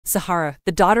Zahara,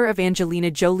 the daughter of Angelina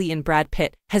Jolie and Brad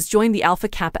Pitt, has joined the Alpha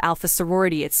Kappa Alpha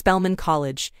sorority at Spelman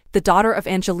College. The daughter of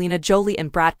Angelina Jolie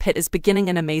and Brad Pitt is beginning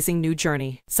an amazing new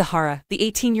journey. Zahara, the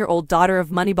 18-year-old daughter of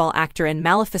Moneyball actor and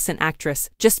Maleficent actress,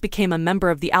 just became a member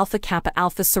of the Alpha Kappa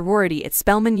Alpha sorority at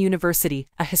Spelman University,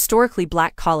 a historically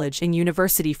black college and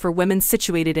university for women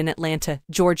situated in Atlanta,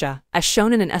 Georgia. As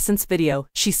shown in an Essence video,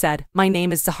 she said, "My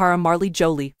name is Zahara Marley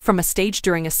Jolie," from a stage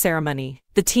during a ceremony.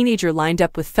 The teenager lined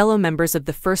up with fellow members of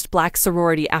the first black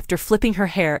sorority after flipping her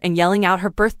hair and yelling out her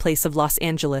birthplace of Los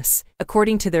Angeles.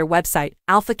 According to their website,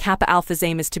 Alpha Kappa Alpha's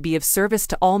aim is to be of service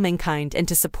to all mankind and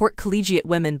to support collegiate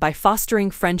women by fostering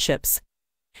friendships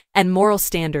and moral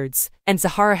standards, and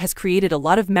Zahara has created a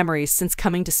lot of memories since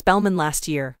coming to Spelman last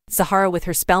year. Zahara with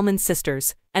her Spelman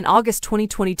sisters, an August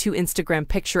 2022 Instagram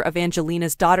picture of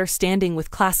Angelina's daughter standing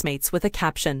with classmates with a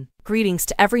caption, "Greetings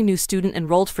to every new student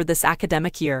enrolled for this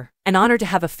academic year. An honor to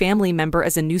have a family member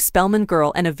as a new Spelman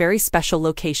girl and a very special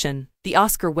location." The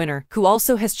Oscar winner, who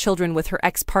also has children with her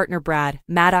ex-partner Brad,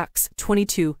 Maddox,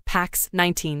 22, Pax,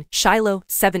 19, Shiloh,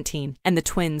 17, and the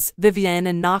twins, Vivienne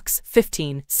and Knox,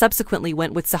 15, subsequently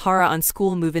went with Zahara on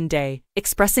school move-in day,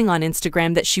 expressing on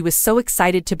Instagram that she was so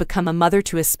excited to become a mother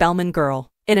to a Spelman girl.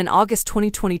 In an August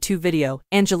 2022 video,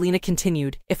 Angelina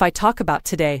continued, "If I talk about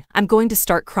today, I'm going to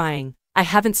start crying. I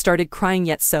haven't started crying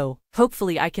yet, so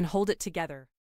hopefully I can hold it together."